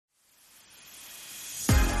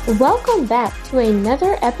Welcome back to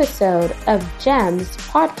another episode of GEMS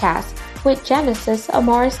podcast with Genesis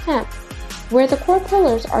Amaris Kemp, where the core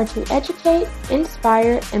pillars are to educate,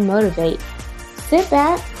 inspire, and motivate. Sit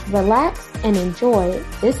back, relax, and enjoy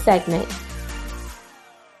this segment.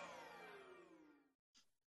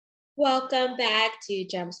 Welcome back to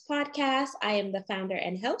GEMS Podcast. I am the founder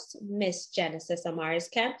and host, Miss Genesis Amaris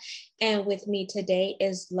Kemp, and with me today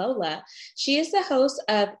is Lola. She is the host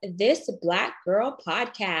of This Black Girl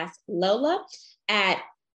podcast. Lola at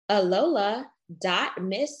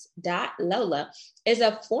alola.miss.lola is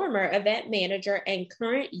a former event manager and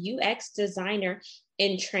current UX designer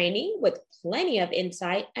in training with plenty of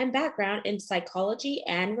insight and background in psychology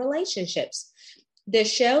and relationships. The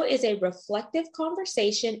show is a reflective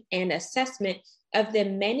conversation and assessment of the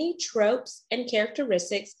many tropes and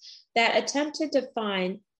characteristics that attempt to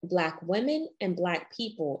define Black women and Black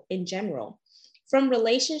people in general. From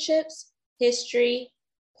relationships, history,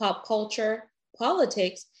 pop culture,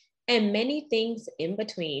 politics, and many things in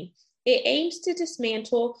between. It aims to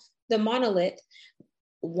dismantle the monolith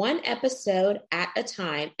one episode at a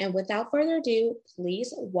time. And without further ado,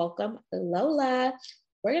 please welcome Lola.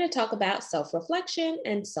 We're going to talk about self-reflection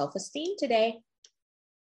and self-esteem today.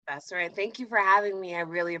 That's right. Thank you for having me. I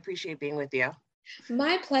really appreciate being with you.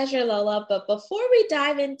 My pleasure, Lola. But before we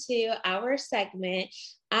dive into our segment,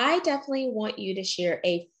 I definitely want you to share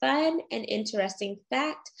a fun and interesting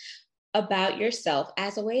fact about yourself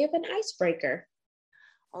as a way of an icebreaker.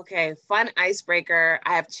 Okay, fun icebreaker.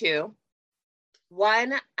 I have two.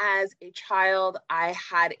 One, as a child, I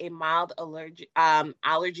had a mild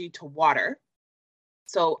allergy to water.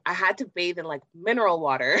 So I had to bathe in like mineral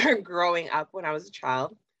water growing up when I was a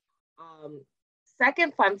child.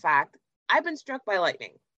 Second fun fact, I've been struck by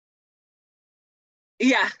lightning.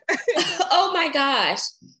 Yeah. Oh my gosh.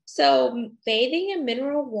 So bathing in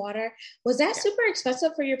mineral water, was that super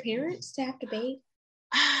expensive for your parents to have to bathe?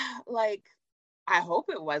 Like, I hope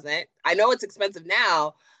it wasn't. I know it's expensive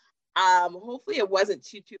now. Hopefully it wasn't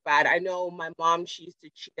too bad. I know my mom, she used to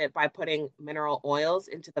cheat it by putting mineral oils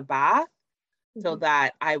into the bath. So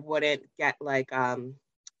that I wouldn't get like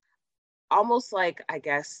almost like, I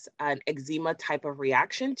guess, an eczema type of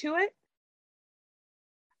reaction to it.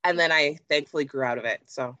 And then I thankfully grew out of it.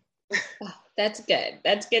 So that's good.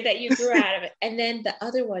 That's good that you grew out of it. And then the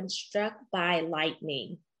other one, struck by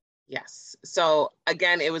lightning. Yes. So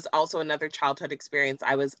again, it was also another childhood experience.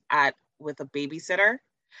 I was with a babysitter,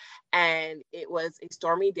 and it was a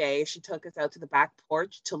stormy day. She took us out to the back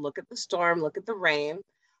porch to look at the storm, look at the rain.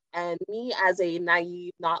 And me, as a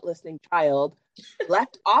naive, not listening child,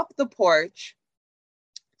 left off the porch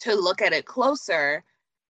to look at it closer.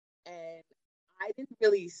 And I didn't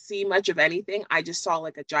really see much of anything. I just saw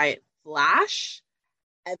like a giant flash.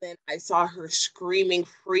 And then I saw her screaming,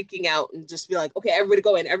 freaking out, and just be like, okay, everybody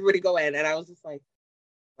go in, everybody go in. And I was just like,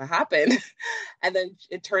 what happened? And then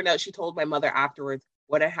it turned out she told my mother afterwards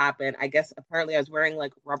what had happened. I guess apparently I was wearing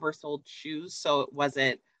like rubber-soled shoes, so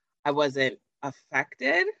I wasn't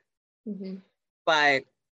affected. But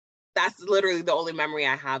that's literally the only memory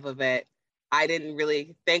I have of it. I didn't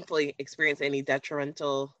really, thankfully, experience any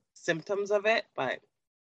detrimental symptoms of it, but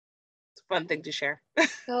it's a fun thing to share.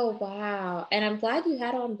 Oh, wow. And I'm glad you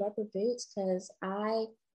had on rubber boots, because I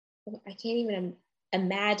can't even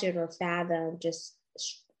imagine or fathom just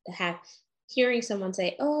hearing someone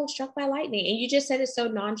say, oh, I'm struck by lightning. And you just said it so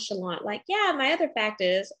nonchalant. Like, yeah, my other fact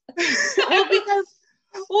is. Well,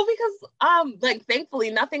 because like thankfully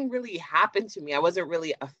nothing really happened to me. I wasn't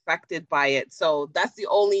really affected by it. So that's the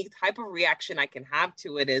only type of reaction I can have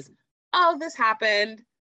to it is, oh, this happened,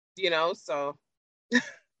 so.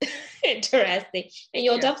 Interesting. And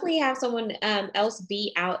you'll definitely have someone else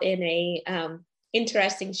be out in a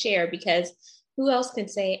interesting share, because who else can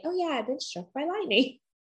say, oh yeah, I've been struck by lightning?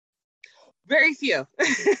 Very few.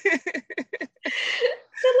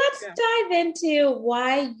 So let's dive into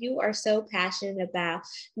why you are so passionate about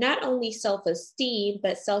not only self-esteem,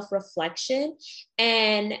 but self-reflection.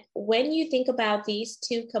 And when you think about these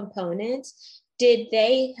two components, did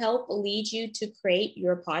they help lead you to create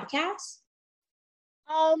your podcast?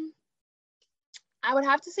 I would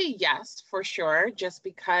have to say yes, for sure, just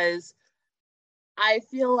because I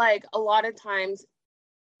feel like a lot of times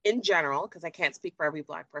in general, because I can't speak for every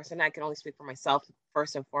Black person, I can only speak for myself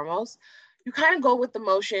first and foremost, you kind of go with the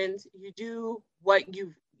motions. You do what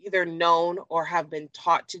you've either known or have been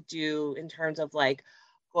taught to do in terms of like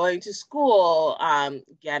going to school,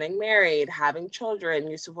 getting married, having children.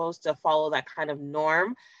 You're supposed to follow that kind of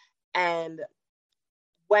norm. And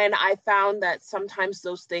when I found that sometimes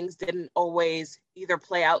those things didn't always either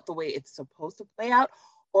play out the way it's supposed to play out,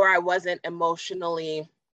 or I wasn't emotionally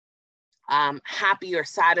happy or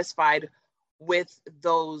satisfied with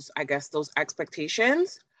those, I guess, those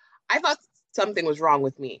expectations, I thought something was wrong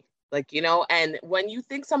with me. Like, you know, and when you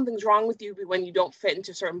think something's wrong with you, when you don't fit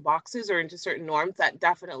into certain boxes or into certain norms, that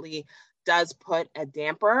definitely does put a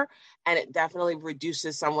damper, and it definitely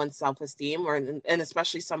reduces someone's self-esteem, or and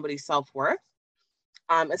especially somebody's self-worth,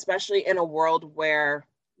 especially in a world where,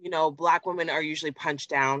 you know, Black women are usually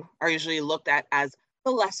punched down, are usually looked at as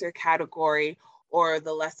the lesser category or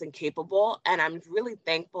the less than capable. And I'm really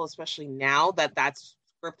thankful, especially now, that that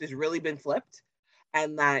script has really been flipped,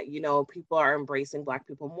 and that, you know, people are embracing Black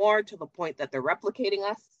people more, to the point that they're replicating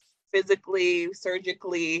us physically,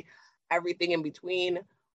 surgically, everything in between.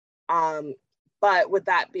 But with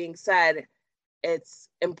that being said, it's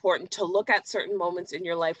important to look at certain moments in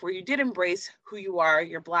your life where you did embrace who you are,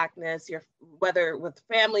 your Blackness, your, whether with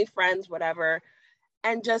family, friends, whatever,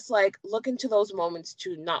 and just like look into those moments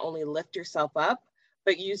to not only lift yourself up,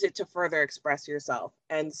 but use it to further express yourself.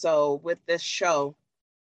 And so with this show,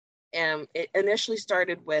 it initially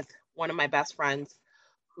started with one of my best friends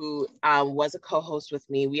who was a co-host with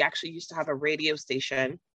me. We actually used to have a radio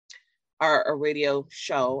station, or a radio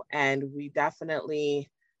show, and we definitely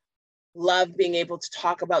love being able to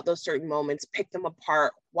talk about those certain moments, pick them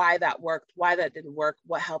apart, why that worked, why that didn't work,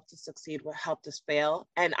 what helped us succeed, what helped us fail.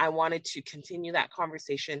 And I wanted to continue that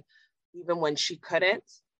conversation even when she couldn't,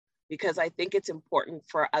 because I think it's important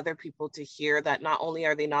for other people to hear that not only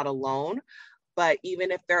are they not alone, but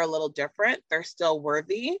even if they're a little different, they're still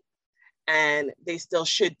worthy, and they still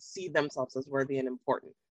should see themselves as worthy and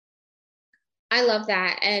important. I love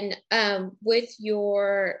that. And with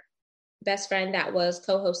your best friend that was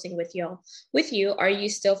co-hosting with you, are you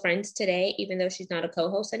still friends today, even though she's not a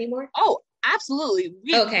co-host anymore? Oh, absolutely.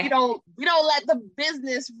 We don't let the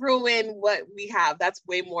business ruin what we have. That's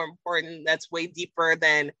way more important. That's way deeper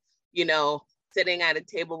than, you know, sitting at a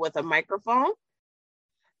table with a microphone.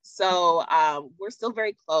 So we're still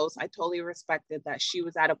very close. I totally respected that she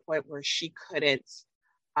was at a point where she couldn't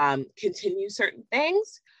continue certain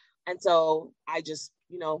things. And so I just,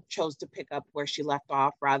 you know, chose to pick up where she left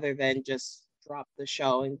off, rather than just drop the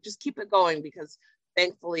show and just keep it going, because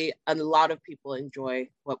thankfully a lot of people enjoy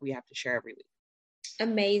what we have to share every week.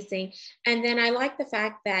 Amazing. And then I like the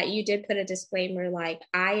fact that you did put a disclaimer, like,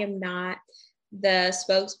 I am not the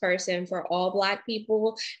spokesperson for all Black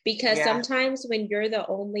people, because sometimes when you're the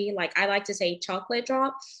only, like, I like to say, chocolate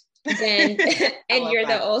drop, then and you're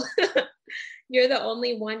you're the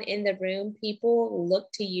only one in the room, people look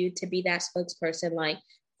to you to be that spokesperson. Like,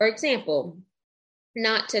 for example,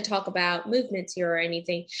 not to talk about movements here or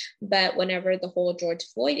anything, but whenever the whole George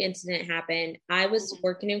Floyd incident happened, I was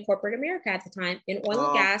working in corporate America at the time in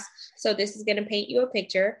oil and gas. So this is going to paint you a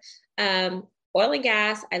picture. Oil and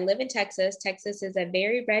gas. I live in Texas. Texas is a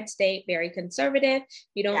very red state, very conservative.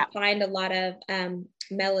 You don't find a lot of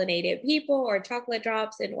melanated people or chocolate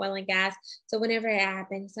drops in oil and gas. So whenever it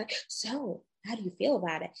happens, like, so how do you feel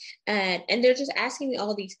about it? And they're just asking me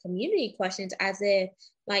all these community questions as if,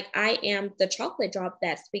 like, I am the chocolate drop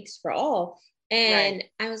that speaks for all. And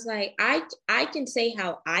I was like, I can say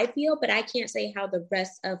how I feel, but I can't say how the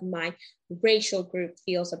rest of my racial group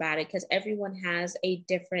feels about it, because everyone has a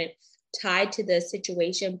different tied to the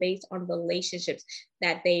situation based on relationships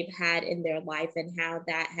that they've had in their life and how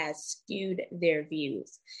that has skewed their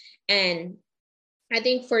views. And I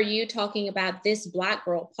think for you talking about this Black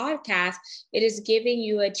Girl podcast, it is giving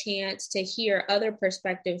you a chance to hear other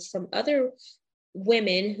perspectives from other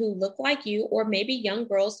women who look like you, or maybe young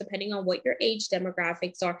girls, depending on what your age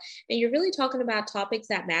demographics are. And you're really talking about topics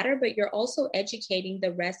that matter, but you're also educating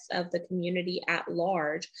the rest of the community at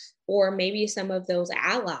large, or maybe some of those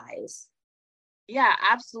allies. Yeah,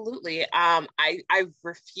 absolutely. I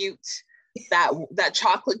refute that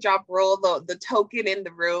chocolate drop rule, the token in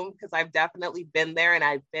the room, because I've definitely been there, and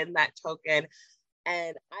I've been that token,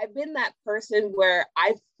 and I've been that person where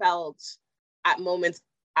I felt at moments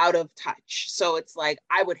out of touch. So it's like,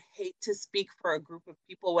 I would hate to speak for a group of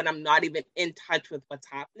people when I'm not even in touch with what's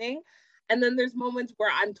happening. And then there's moments where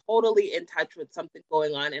I'm totally in touch with something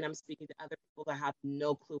going on, and I'm speaking to other people that have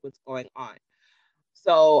no clue what's going on.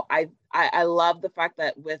 So I love the fact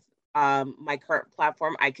that with my current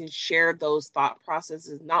platform, I can share those thought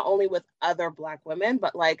processes, not only with other Black women,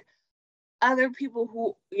 but like other people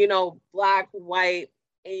who, you know, Black, white,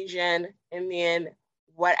 Asian, Indian,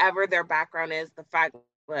 whatever their background is. The fact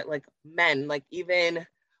that, like, men, like, even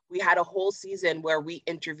we had a whole season where we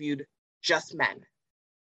interviewed just men,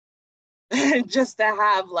 just to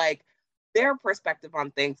have like their perspective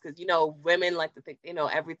on things, because, you know, women like to think they know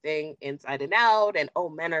everything inside and out, and, oh,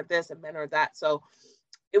 men are this and men are that. So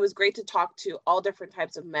it was great to talk to all different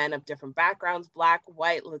types of men of different backgrounds, Black,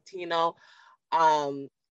 white, Latino,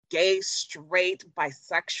 gay, straight,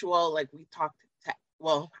 bisexual. Like we talked to,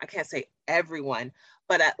 well, I can't say everyone,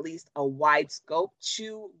 but at least a wide scope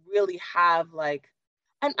to really have like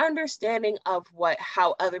an understanding of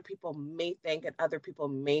how other people may think and other people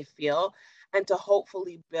may feel, and to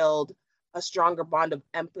hopefully build a stronger bond of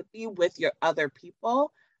empathy with your other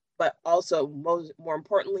people, but also more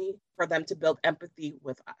importantly, for them to build empathy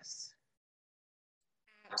with us.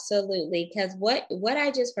 Absolutely, because what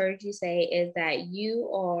I just heard you say is that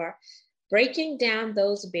you are breaking down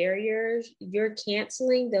those barriers, you're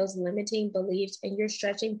canceling those limiting beliefs, and you're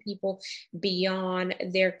stretching people beyond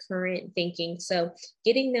their current thinking. So,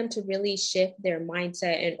 getting them to really shift their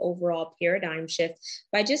mindset and overall paradigm shift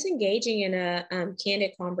by just engaging in a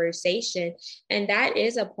candid conversation. And that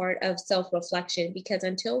is a part of self reflection, because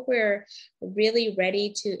until we're really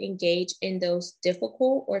ready to engage in those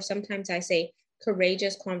difficult, or sometimes I say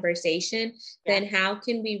courageous conversation, then how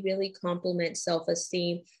can we really compliment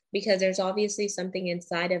self-esteem? Because there's obviously something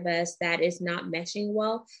inside of us that is not meshing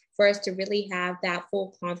well for us to really have that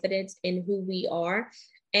full confidence in who we are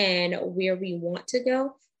and where we want to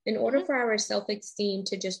go in order for our self-esteem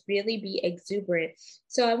to just really be exuberant.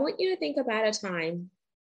 So I want you to think about a time,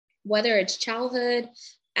 whether it's childhood,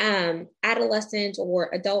 adolescence, or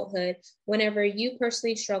adulthood, whenever you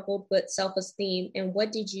personally struggled with self-esteem, and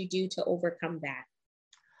what did you do to overcome that?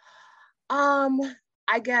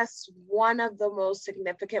 I guess one of the most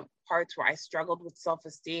significant parts where I struggled with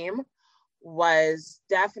self-esteem was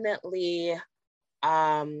definitely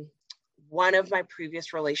one of my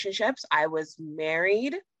previous relationships. I was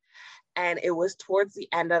married, and it was towards the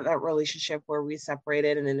end of that relationship where we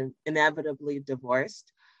separated and inevitably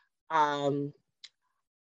divorced.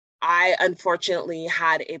 I unfortunately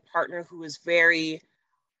had a partner who was very,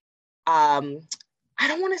 I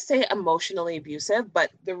don't want to say emotionally abusive,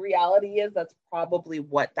 but the reality is that's probably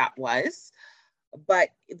what that was. But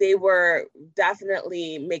they were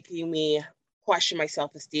definitely making me question my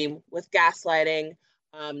self-esteem with gaslighting,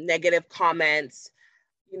 negative comments,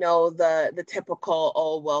 the typical,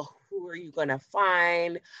 oh, well, who are you going to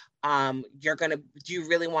find? Do you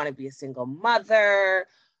really want to be a single mother?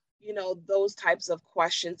 Those types of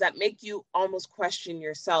questions that make you almost question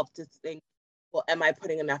yourself to think, well, am I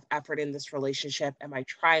putting enough effort in this relationship? Am I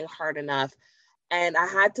trying hard enough? And I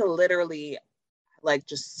had to literally like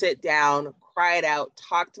just sit down, cry it out,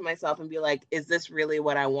 talk to myself and be like, is this really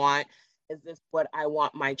what I want? Is this what I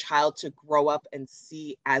want my child to grow up and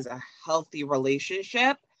see as a healthy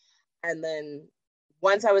relationship? And then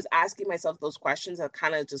once I was asking myself those questions, that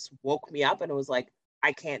kind of just woke me up, and it was like,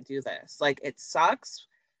 I can't do this. Like, it sucks.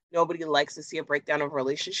 Nobody likes to see a breakdown of a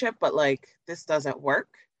relationship, but like, this doesn't work.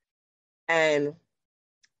 And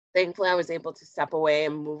thankfully, I was able to step away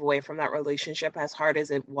and move away from that relationship, as hard as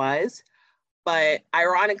it was. But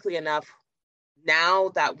ironically enough, now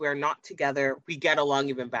that we're not together, we get along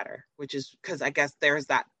even better, which is because I guess there's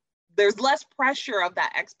less pressure of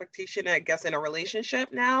that expectation, I guess, in a relationship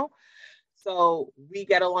now. So we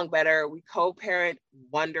get along better. We co-parent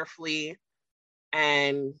wonderfully.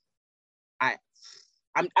 And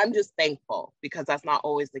I'm just thankful, because that's not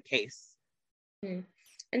always the case. Mm.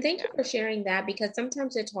 And thank you for sharing that, because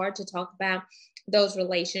sometimes it's hard to talk about those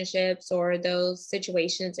relationships or those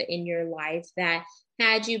situations in your life that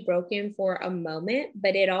had you broken for a moment,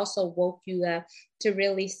 but it also woke you up to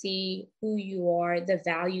really see who you are, the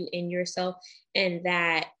value in yourself, and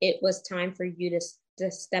that it was time for you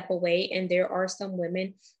to step away. And there are some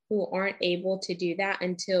women who aren't able to do that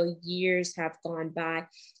until years have gone by.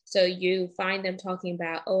 So you find them talking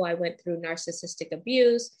about, oh, I went through narcissistic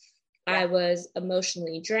abuse. I was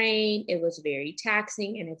emotionally drained. It was very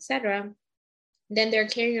taxing, and etc. Then they're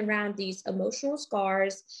carrying around these emotional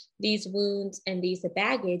scars, these wounds, and these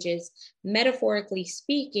baggages, metaphorically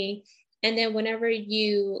speaking. And then whenever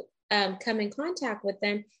you come in contact with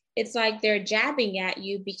them, it's like they're jabbing at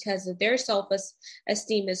you because their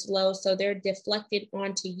self-esteem is low. So they're deflected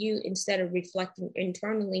onto you instead of reflecting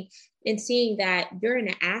internally and seeing that you're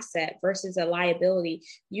an asset versus a liability.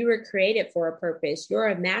 You were created for a purpose. You're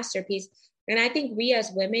a masterpiece. And I think we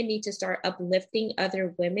as women need to start uplifting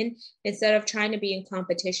other women instead of trying to be in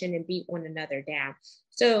competition and beat one another down.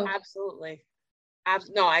 So absolutely.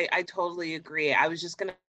 No, I totally agree. I was just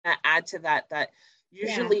going to add to that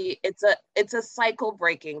usually it's a cycle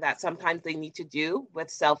breaking that sometimes they need to do with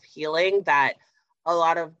self-healing that a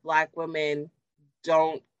lot of Black women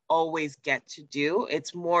don't always get to do.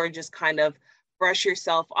 It's more just kind of brush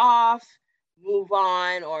yourself off, move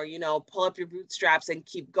on, or, pull up your bootstraps and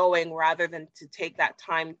keep going, rather than to take that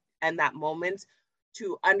time and that moment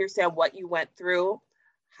to understand what you went through,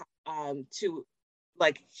 to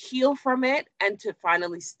like heal from it and to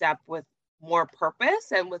finally step with more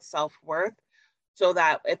purpose and with self-worth, so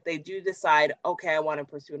that if they do decide, okay, I want to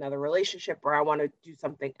pursue another relationship or I want to do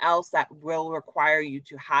something else that will require you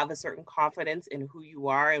to have a certain confidence in who you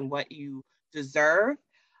are and what you deserve,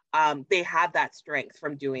 they have that strength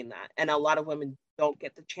from doing that. And a lot of women don't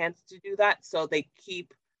get the chance to do that. So they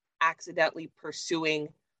keep accidentally pursuing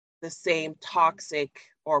the same toxic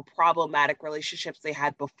or problematic relationships they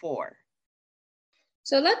had before.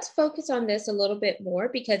 So let's focus on this a little bit more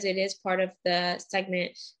because it is part of the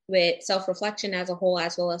segment with self-reflection as a whole,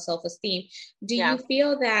 as well as self-esteem. Do Yeah. you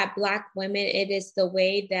feel that Black women, it is the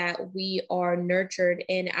way that we are nurtured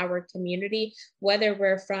in our community, whether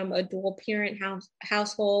we're from a dual parent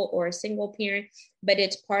household or a single parent, but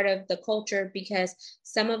it's part of the culture because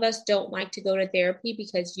some of us don't like to go to therapy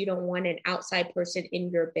because you don't want an outside person in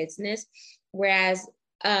your business, whereas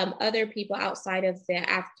other people outside of the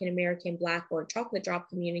African American, Black, or chocolate drop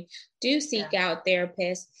community do seek out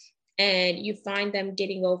therapists, and you find them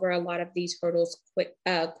getting over a lot of these hurdles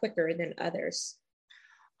quicker than others.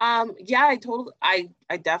 Yeah, I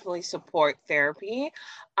definitely support therapy.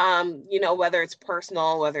 Whether it's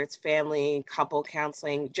personal, whether it's family, couple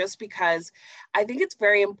counseling, just because I think it's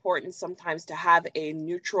very important sometimes to have a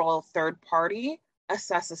neutral third party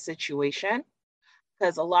assess a situation.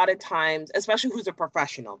 Because a lot of times, especially who's a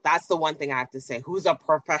professional, that's the one thing I have to say, who's a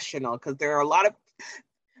professional, because there are a lot of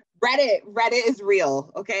Reddit is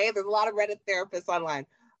real. Okay. There's a lot of Reddit therapists online,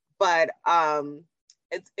 but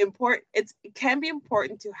it's important. It can be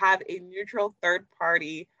important to have a neutral third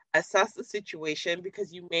party assess the situation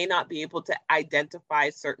because you may not be able to identify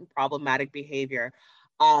certain problematic behavior.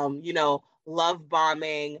 Love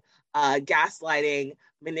bombing, gaslighting,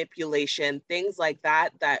 manipulation, things like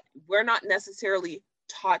that we're not necessarily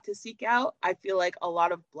taught to seek out. I feel like a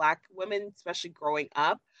lot of Black women, especially growing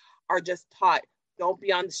up, are just taught, don't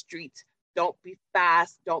be on the streets, don't be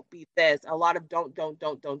fast, don't be this. A lot of don't.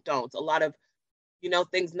 A lot of,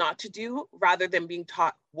 things not to do, rather than being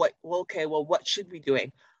taught what should we be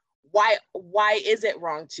doing? Why is it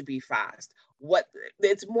wrong to be fast?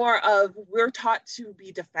 It's more of, we're taught to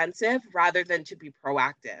be defensive rather than to be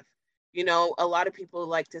proactive. A lot of people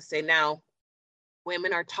like to say now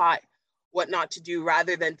women are taught what not to do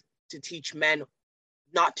rather than to teach men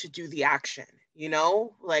not to do the action.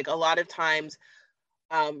 Like a lot of times,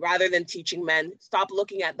 rather than teaching men, stop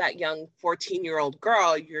looking at that young 14-year-old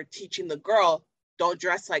girl, you're teaching the girl, don't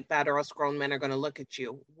dress like that or else grown men are going to look at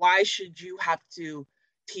you. Why should you have to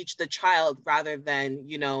teach the child rather than,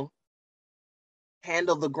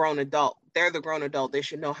 handle the grown adult? They're the grown adult. They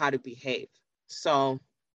should know how to behave. So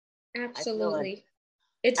absolutely.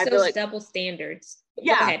 It's those double standards.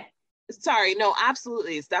 Yeah. Go ahead. Sorry, no,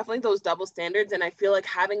 absolutely. It's definitely those double standards. And I feel like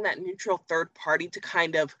having that neutral third party to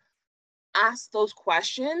kind of ask those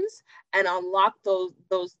questions and unlock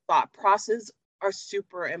those thought processes are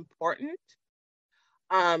super important.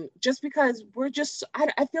 Just because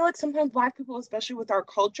I feel like sometimes Black people, especially with our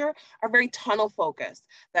culture, are very tunnel focused,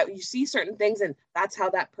 that you see certain things and that's how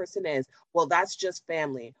that person is. Well, that's just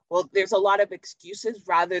family. Well, there's a lot of excuses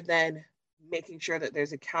rather than making sure that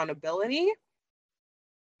there's accountability.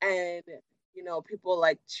 And, people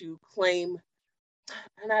like to claim,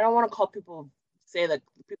 and I don't want to say that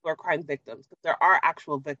people are crime victims, because there are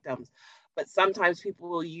actual victims, but sometimes people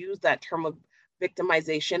will use that term of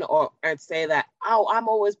victimization or say that, oh, I'm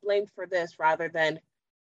always blamed for this, rather than,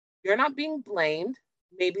 you're not being blamed.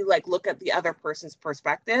 Maybe look at the other person's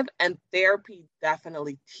perspective, and therapy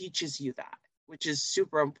definitely teaches you that, which is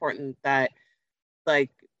super important. That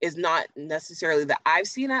is not necessarily that I've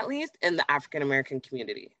seen, at least in the African American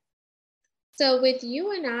community. So with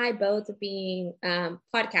you and I both being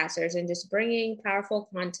podcasters and just bringing powerful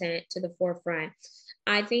content to the forefront,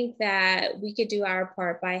 I think that we could do our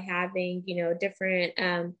part by having,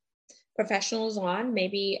 different professionals on,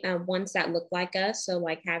 maybe ones that look like us. So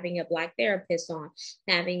like having a Black therapist on,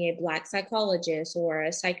 having a Black psychologist or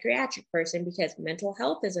a psychiatric person, because mental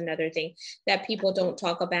health is another thing that people don't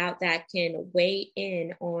talk about that can weigh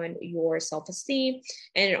in on your self-esteem,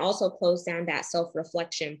 and it also close down that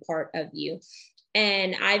self-reflection part of you.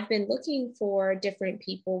 And I've been looking for different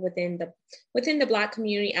people within the Black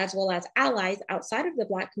community, as well as allies outside of the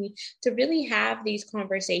Black community, to really have these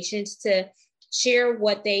conversations, to share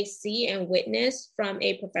what they see and witness from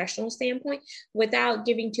a professional standpoint without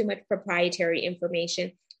giving too much proprietary information.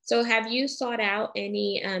 So have you sought out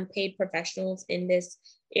any paid professionals in this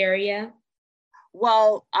area?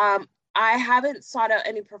 Well, I haven't sought out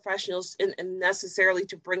any professionals in necessarily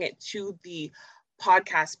to bring it to the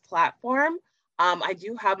podcast platform. I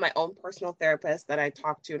do have my own personal therapist that I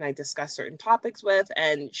talk to and I discuss certain topics with,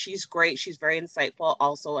 and she's great. She's very insightful.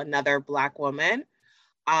 Also, another Black woman.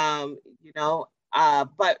 You know,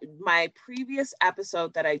 but my previous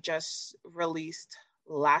episode that I just released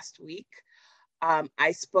last week,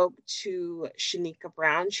 I spoke to Shanika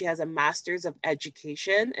Brown. She has a master's of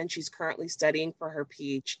education and she's currently studying for her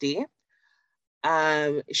PhD.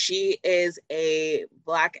 She is a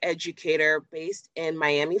Black educator based in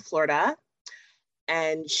Miami, Florida,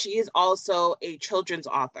 and she is also a children's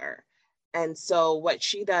author. And so what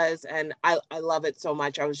she does, and I love it so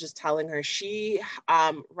much. I was just telling her she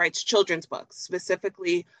writes children's books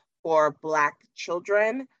specifically for Black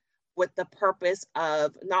children with the purpose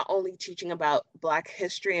of not only teaching about Black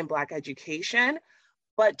history and Black education,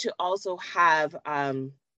 but to also have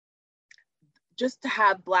just to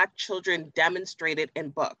have Black children demonstrated in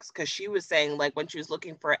books. Because she was saying, like, when she was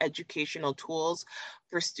looking for educational tools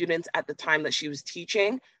for students at the time that she was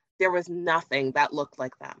teaching, there was nothing that looked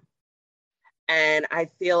like them. And I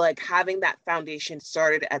feel like having that foundation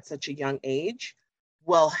started at such a young age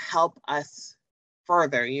will help us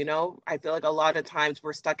further. You know, I feel like a lot of times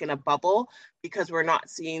we're stuck in a bubble because we're not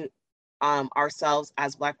seeing ourselves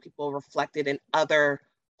as Black people reflected in other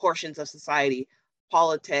portions of society,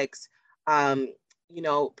 politics, you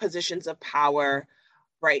know, positions of power.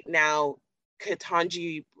 Right now,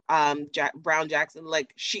 Ketanji Brown Jackson,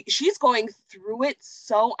 like she's going through it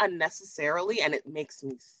so unnecessarily, and it makes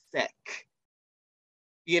me sick.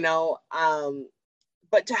 You know,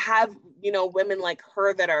 but to have, you know, women like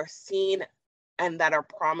her that are seen and that are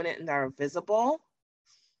prominent and that are visible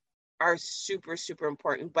are super, super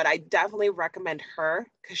important. But I definitely recommend her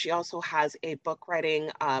because she also has a book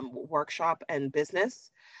writing workshop and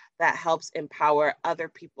business that helps empower other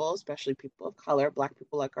people, especially people of color, Black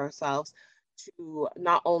people like ourselves, to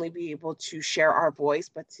not only be able to share our voice,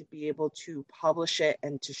 but to be able to publish it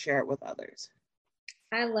and to share it with others.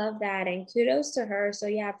 I love that, and kudos to her. So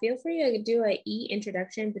yeah, feel free to do a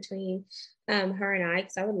introduction between her and I,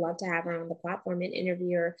 because I would love to have her on the platform and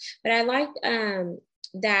interview her. But I like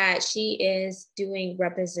that she is doing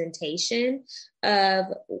representation of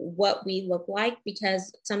what we look like,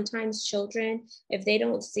 because sometimes children, if they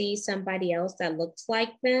don't see somebody else that looks like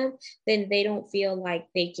them, then they don't feel like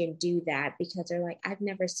they can do that, because they're like, I've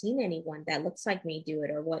never seen anyone that looks like me do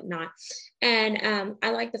it or whatnot. And I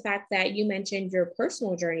like the fact that you mentioned your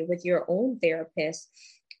personal journey with your own therapist.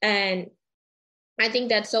 And I think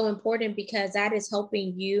that's so important, because that is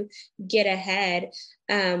helping you get ahead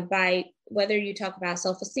by whether you talk about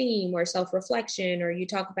self-esteem or self-reflection, or you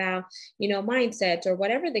talk about, you know, mindsets or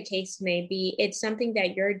whatever the case may be. It's something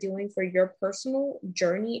that you're doing for your personal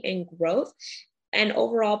journey and growth and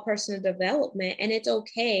overall personal development. And it's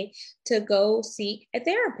okay to go seek a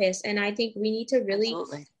therapist. And I think we need to really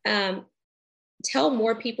tell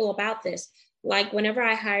more people about this. Like whenever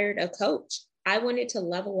I hired a coach, I wanted to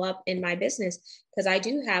level up in my business because I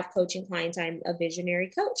do have coaching clients. I'm a visionary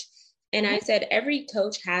coach. And I said, every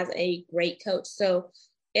coach has a great coach. So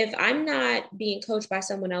if I'm not being coached by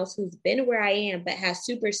someone else who's been where I am, but has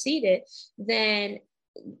superseded, then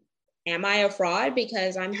am I a fraud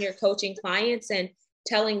because I'm here coaching clients and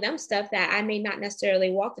telling them stuff that I may not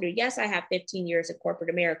necessarily walk through? Yes, I have 15 years in corporate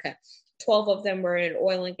America. 12 of them were in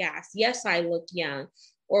oil and gas. Yes, I looked young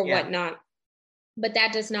or whatnot. But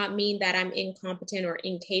that does not mean that I'm incompetent or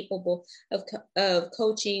incapable of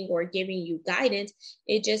coaching or giving you guidance.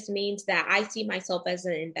 It just means that I see myself as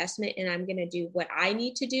an investment, and I'm going to do what I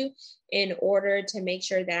need to do in order to make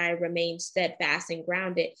sure that I remain steadfast and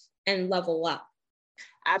grounded and level up.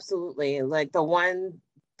 Absolutely. Like the one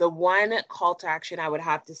call to action I would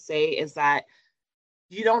have to say is that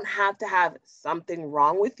you don't have to have something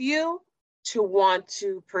wrong with you to want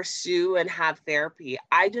to pursue and have therapy.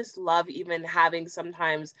 I just love even having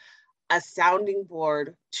sometimes a sounding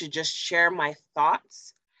board to just share my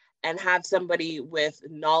thoughts and have somebody with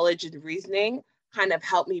knowledge and reasoning kind of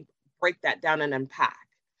help me break that down and unpack.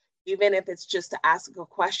 Even if it's just to ask a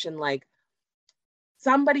question like,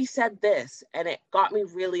 somebody said this and it got me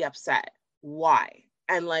really upset. Why?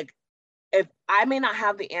 And like, if I may not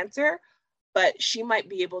have the answer, but she might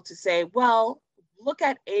be able to say, well, look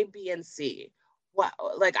at A, B, and C. What,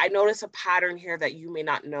 like, I notice a pattern here that you may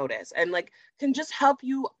not notice, and like can just help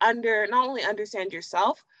you not only understand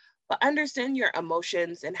yourself, but understand your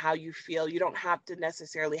emotions and how you feel. You don't have to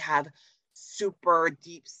necessarily have super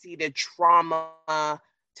deep-seated trauma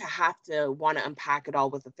to have to want to unpack it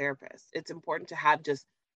all with a therapist. It's important to have just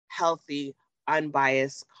healthy,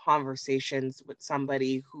 unbiased conversations with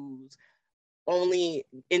somebody whose only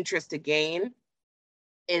interest to gain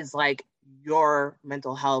is like your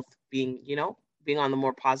mental health being, you know, being on the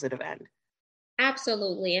more positive end.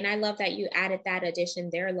 Absolutely. And I love that you added that addition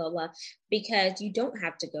there, Lola, because you don't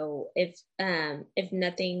have to go if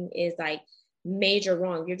nothing is like major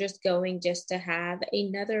wrong. You're just going just to have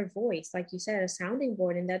another voice, like you said, a sounding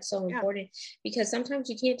board. And that's so Yeah, important because sometimes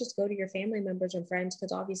you can't just go to your family members and friends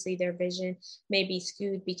because obviously their vision may be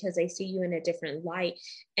skewed because they see you in a different light.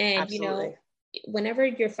 And absolutely. whenever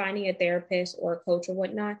you're finding a therapist or a coach or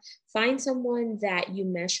whatnot, find someone that you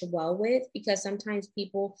mesh well with, because sometimes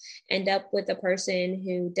people end up with a person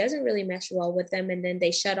who doesn't really mesh well with them, and then they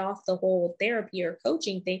shut off the whole therapy or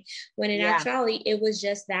coaching thing, when in Yeah, actuality it was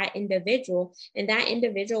just that individual, and that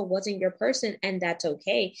individual wasn't your person, and that's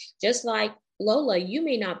okay. Just like Lola, you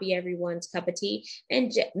may not be everyone's cup of tea. And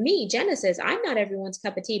me, Genesis, I'm not everyone's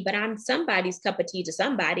cup of tea, but I'm somebody's cup of tea to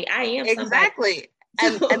somebody. I am somebody. exactly.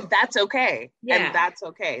 And So, that's okay. And yeah. that's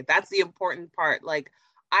okay. That's the important part. Like,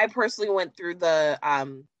 I personally went through the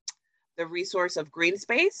resource of green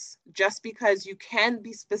space, just because you can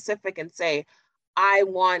be specific and say, I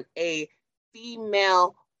want a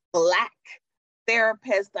female Black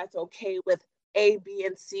therapist that's okay with A, B,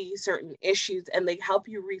 and C certain issues, and they help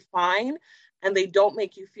you refine, and they don't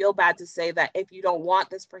make you feel bad to say that if you don't want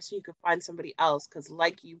this person, you could find somebody else. Because,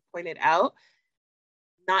 like you pointed out,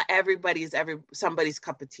 not everybody's somebody's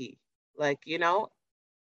cup of tea. Like, Yeah,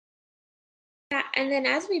 and then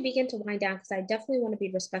as we begin to wind down, because I definitely want to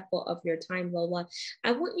be respectful of your time, Lola,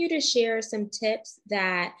 I want you to share some tips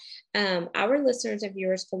that our listeners and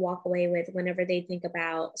viewers can walk away with whenever they think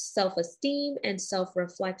about self-esteem and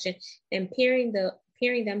self-reflection, and pairing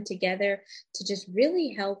them together to just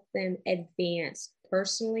really help them advance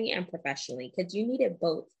personally and professionally, because you need it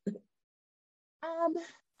both. Um,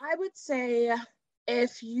 I would say,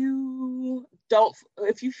 if you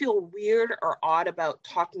feel weird or odd about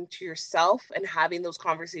talking to yourself and having those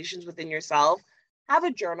conversations within yourself, have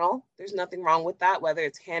a journal. There's nothing wrong with that, whether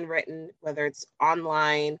it's handwritten, whether it's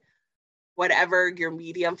online, whatever your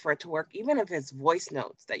medium for it to work, even if it's voice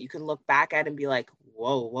notes that you can look back at and be like,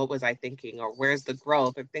 whoa, what was I thinking? Or where's the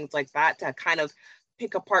growth, or things like that, to kind of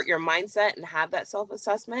pick apart your mindset and have that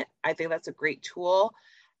self-assessment. I think that's a great tool.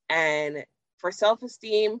 And for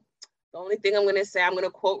self-esteem, the only thing I'm going to say, I'm going to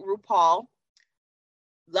quote RuPaul: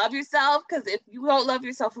 love yourself, because if you don't love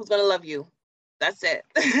yourself, who's going to love you? That's it.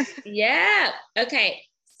 Yeah. Okay.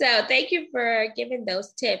 So thank you for giving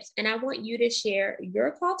those tips. And I want you to share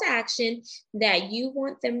your call to action that you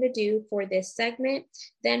want them to do for this segment.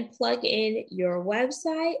 Then plug in your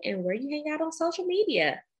website and where you hang out on social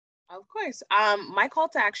media. Of course. My call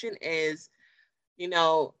to action is, you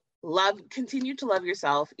know, continue to love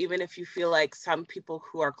yourself, even if you feel like some people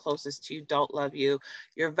who are closest to you don't love you.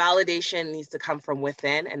 Your validation needs to come from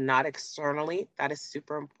within and not externally. That is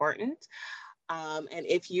super important. And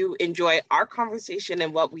if you enjoy our conversation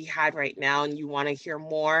and what we had right now, and you want to hear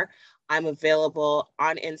more, I'm available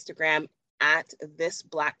on Instagram at This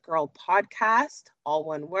Black Girl Podcast, all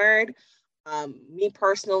one word. Me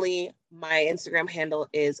personally, my Instagram handle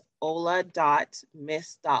is ola.miss.lola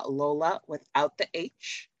without the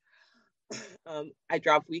H. I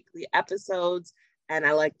drop weekly episodes, and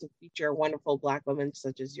I like to feature wonderful Black women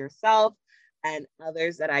such as yourself and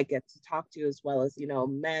others that I get to talk to, as well as,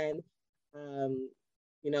 men,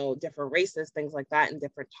 different races, things like that, and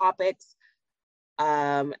different topics.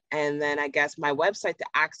 And then I guess my website to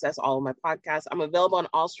access all of my podcasts. I'm available on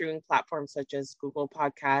all streaming platforms such as Google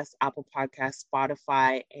Podcasts, Apple Podcasts,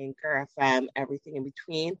 Spotify, Anchor FM, everything in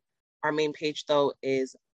between. Our main page, though,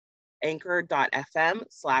 is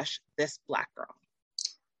anchor.fm/thisblackgirl.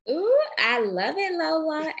 Ooh, I love it,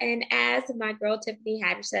 Lola. And as my girl Tiffany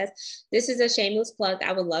Haddish says, this is a shameless plug.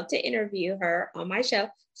 I would love to interview her on my show.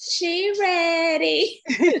 She ready.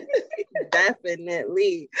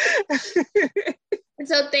 Definitely.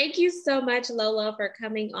 So thank you so much, Lola, for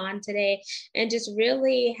coming on today and just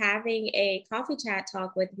really having a coffee chat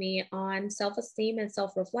talk with me on self-esteem and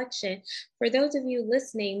self-reflection. For those of you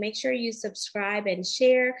listening, make sure you subscribe and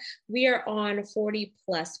share. We are on 40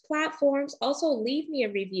 plus platforms. Also, leave me a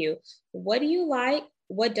review. What do you like?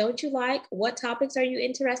 What don't you like? What topics are you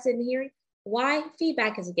interested in hearing? Why?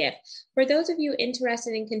 Feedback is a gift. For those of you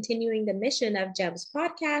interested in continuing the mission of GEMS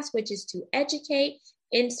podcast, which is to educate,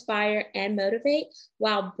 inspire, and motivate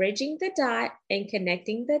while bridging the dot and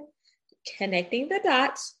connecting the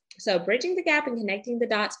dots. So bridging the gap and connecting the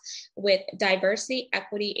dots with diversity,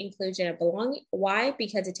 equity, inclusion, and belonging. Why?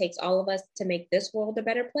 Because it takes all of us to make this world a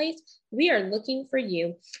better place. We are looking for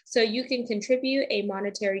you. So you can contribute a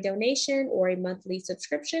monetary donation or a monthly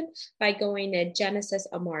subscription by going to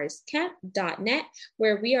genesisamarisKemp.net,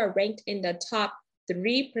 where we are ranked in the top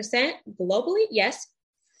 3% globally. Yes,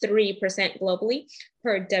 3% globally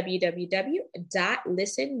per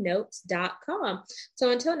www.listennotes.com.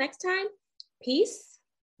 So until next time, peace,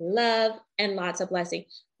 love, and lots of blessing.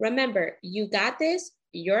 Remember, you got this.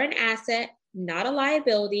 You're an asset, not a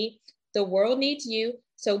liability. The world needs you.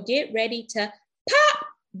 So get ready to pop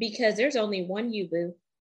because there's only one you, boo.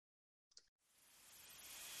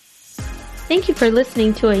 Thank you for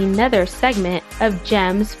listening to another segment of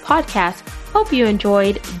GEMS podcast. Hope you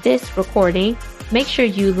enjoyed this recording. Make sure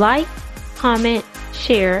you like, comment,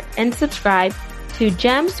 share, and subscribe to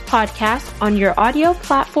GEMS podcast on your audio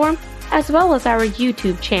platform, as well as our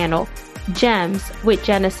YouTube channel, GEMS with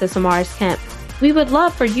Genesis Amaris Kemp. We would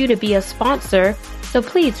love for you to be a sponsor, so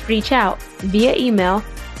please reach out via email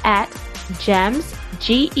at GEMS,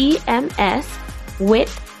 GEMS,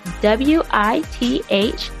 with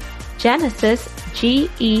WITH, Genesis,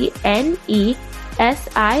 GENESIS,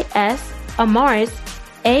 Amaris,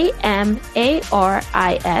 AMARIS,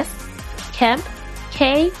 Kemp,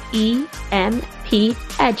 KEMP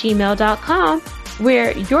 @gmail.com,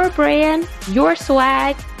 where your brand, your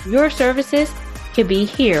swag, your services can be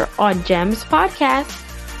here on GEMS Podcast.